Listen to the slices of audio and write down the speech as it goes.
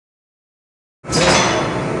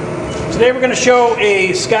Today we're going to show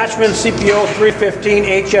a Scotchman CPO 315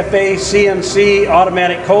 HFA CNC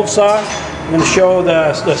automatic cold saw. I'm going to show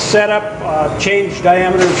the setup, change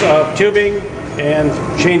diameters of tubing, and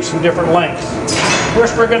change some different lengths.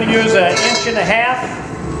 First we're going to use an 1.5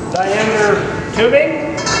 inch diameter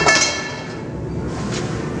tubing.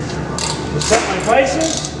 To set my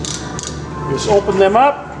vices, just open them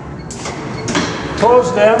up,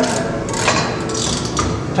 close them,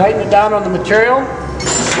 tighten it down on the material.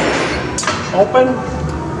 Open.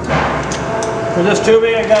 For this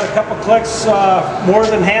tubing I got a couple clicks more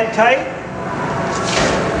than hand tight.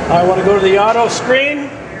 I want to go to the auto screen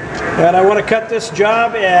and I want to cut this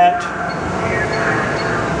job at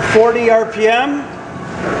 40 RPM.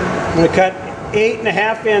 I'm going to cut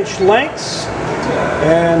 8.5 inch lengths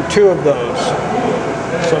and 2 of those.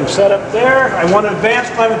 So I'm set up there. I want to advance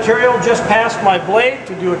my material just past my blade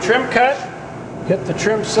to do a trim cut. Hit the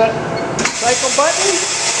trim set cycle button.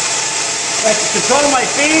 I can control my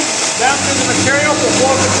feed down through the material with the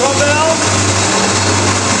flow control valve.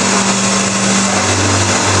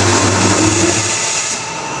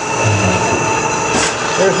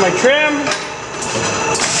 There's my trim.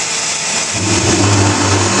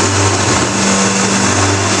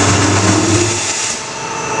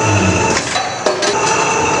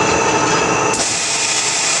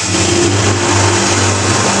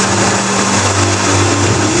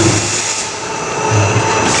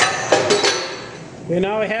 Okay,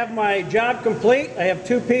 now I have my job complete. I have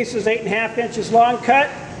 2 pieces 8.5 inches long cut.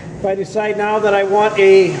 If I decide now that I want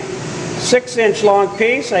a 6 inch long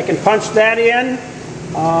piece, I can punch that in.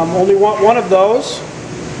 Only want 1 of those.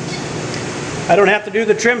 I don't have to do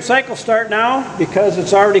the trim cycle start now because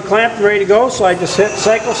it's already clamped and ready to go, so I just hit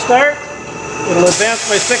cycle start. It'll advance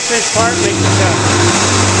my 6 inch part and make the cut.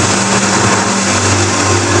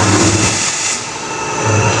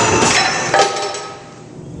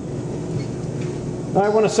 Now I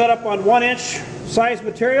want to set up on 1 inch size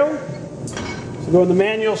material. So go in the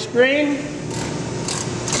manual screen.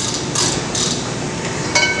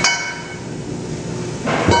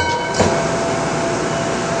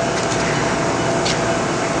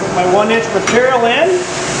 Put my 1 inch material in.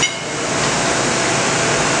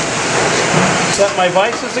 Set my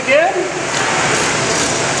vices again.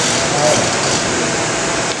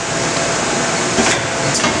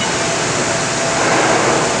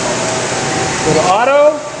 Go to auto.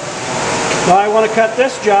 Now I want to cut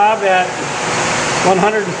this job at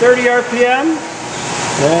 130 RPM.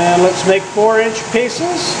 And let's make 4 inch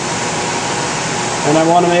pieces. And I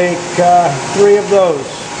want to make 3 of those.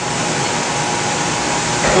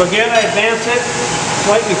 So again, I advance it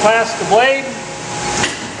slightly past the blade.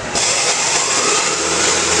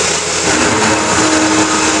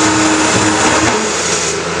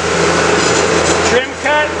 Trim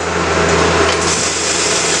cut.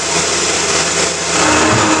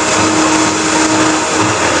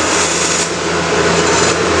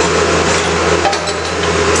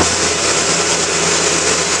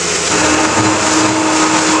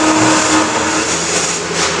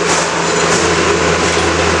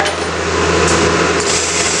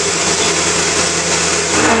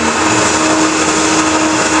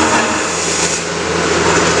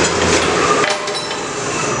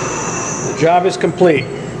 Job is complete.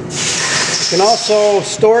 You can also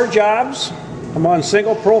store jobs. I'm on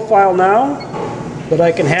single profile now, but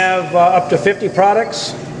I can have up to 50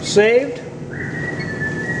 products saved,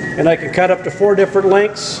 and I can cut up to 4 different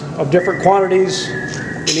lengths of different quantities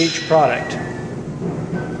in each product.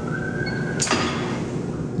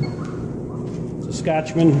 The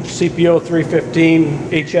Scotchman CPO 315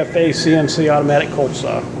 HFA CNC automatic cold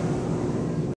saw.